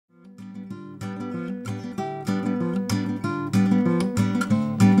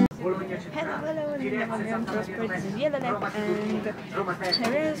Hello, Aaaaand Prosperity Dialect and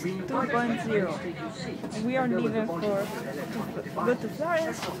Heraeus 2.0. We are leaving to go to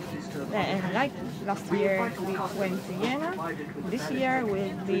Florence, and like last year we went to Vienna. This year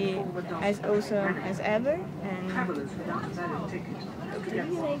will be as awesome as ever, and talk to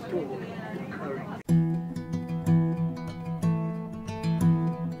you later.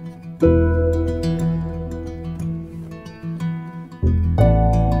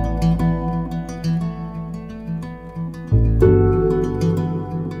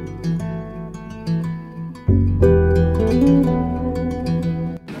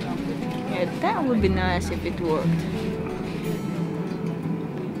 That would be nice if it worked.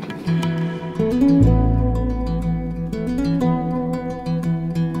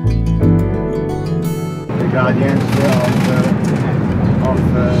 The guardians of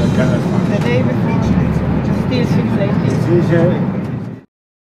Xylophone. The day before, still seems like this.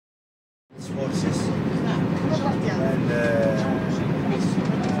 Horses and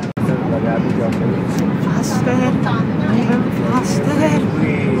Faster, even faster.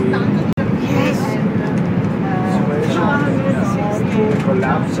 Yes.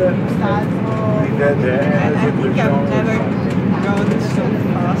 Collapse with the energy I think I've never gone so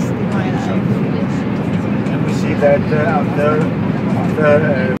fast in my life. And we see that after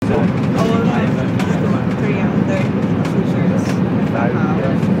All life 300 meters.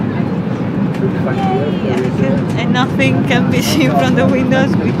 And nothing can be seen from the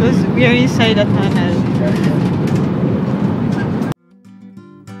windows because we are inside a tunnel.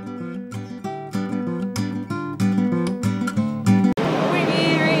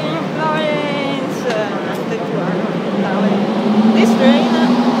 We're in Florence after 2 hours now in this train.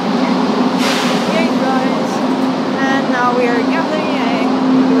 We're in Florence and now we are gathering and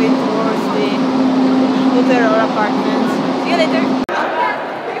going towards the hotel or apartments. See you later!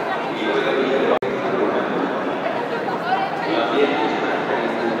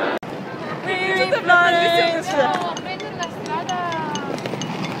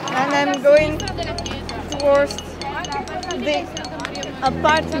 And I'm going towards the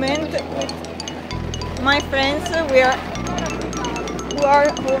apartment with my friends who are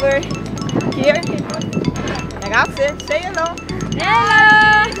over here. Ragazze, say hello!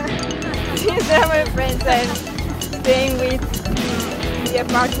 Hello! These are my friends I'm staying with in the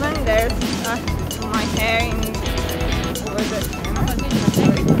apartment. There's my hair in over the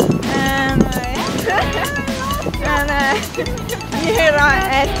and here are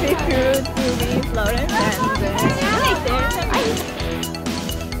Attribution to the Florence and see you later. Bye.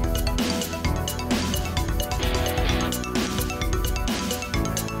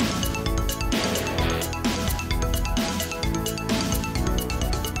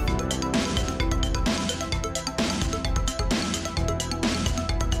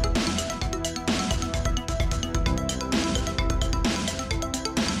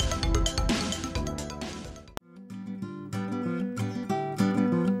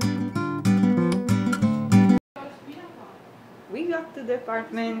 We got to the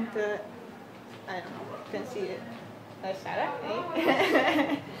apartment, I don't know, you can see it. Sarah,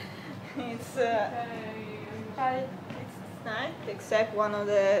 hey? It's nice, except one of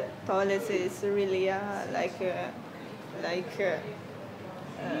the toilets is really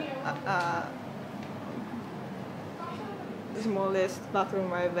the smallest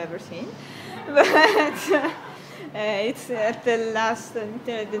bathroom I've ever seen. But it's at the last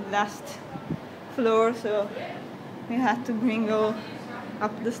floor, so we had to bring all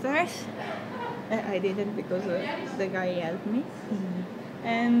up the stairs. I didn't because the guy helped me.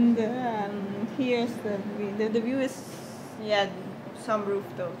 And here's the view is, yeah, some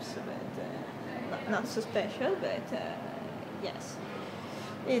rooftops, but not so special, but yes,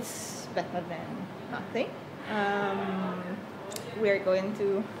 it's better than nothing. We're going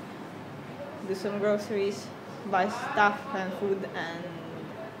to do some groceries, buy stuff and food, and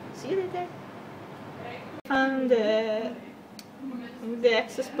see you later. And the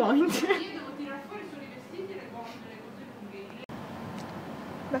access point.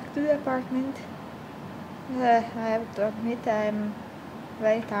 Back to the apartment. I have to admit I'm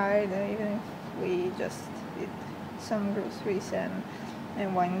very tired, even if we just did some groceries and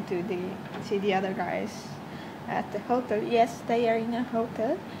went to see the other guys at the hotel. Yes, they are in a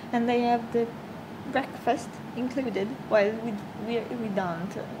hotel and they have the breakfast included. Well, we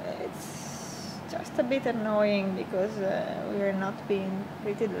don't. It's just a bit annoying because we are not being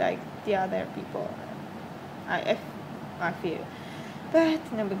treated like the other people. I feel, but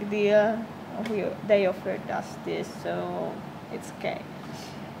no big deal. They offered us this, so it's okay.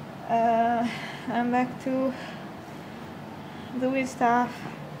 I'm back to doing stuff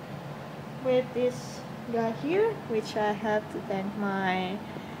with this guy here, which I have to thank my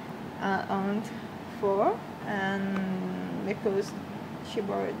aunt for, and because she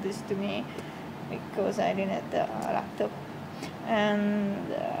borrowed this to me because I didn't have the laptop.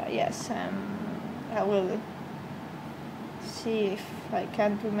 And yes, I will see if I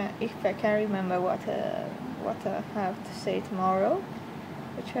can remember what I have to say tomorrow,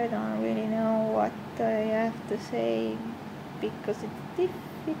 which I don't really know what I have to say because it's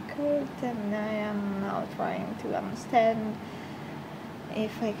difficult, and I am now trying to understand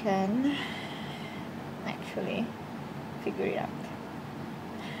if I can actually figure it out.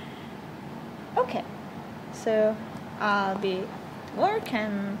 Okay, so I'll be at work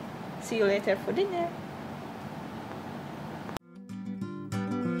and see you later for dinner.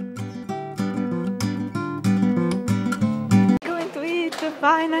 Going to eat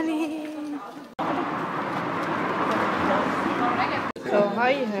finally. So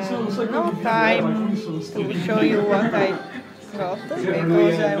I have no time to show you what I got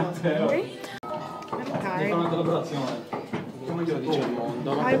because I was hungry. I'm tired. I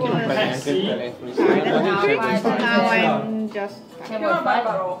was tired and hungry, so now I'm just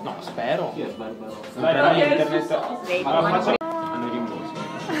No, spero.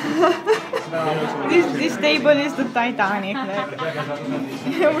 This table is the Titanic. Like.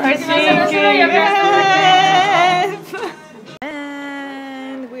 We're sinking.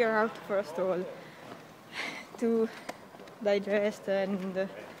 And we are out for a stroll to digest and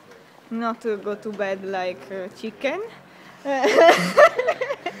not to go to bed like chicken.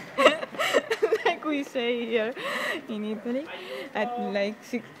 Like we say here in Italy, at like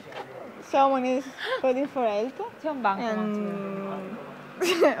someone is calling for help. And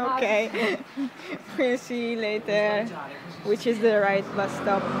okay, we'll see later which is the right bus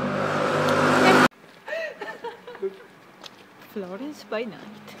stop. Florence by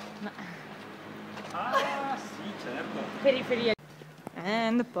night. Ah, sì, certo. Periferia.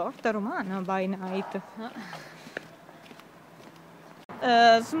 And Porta Romana by night.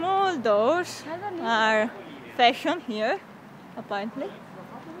 Small doors are fashion here, apparently.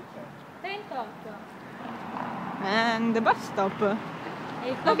 And the bus stop.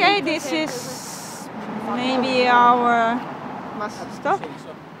 Okay, this is maybe our bus stop.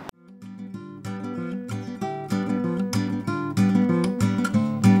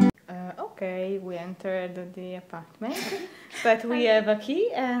 Okay, we entered the apartment, but we have a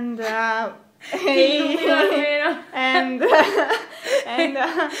key and and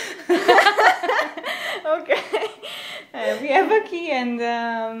okay, we have a key and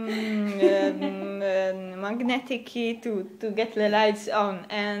magnetic key to get the lights on,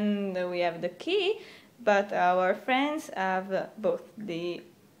 and we have the key, but our friends have both the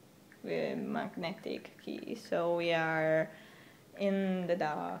magnetic key, so we are in the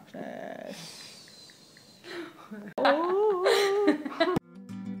darkness. Oh.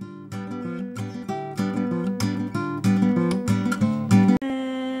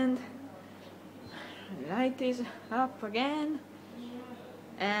 And light is up again,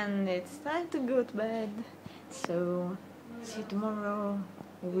 and it's time to go to bed. So see you tomorrow.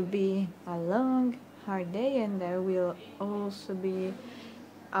 It will be a long, hard day, and there will also be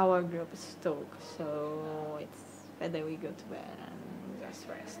our group's talk. So it's better we go to bed and just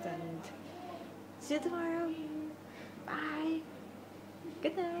rest. And see you tomorrow. Bye.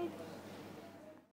 Good night.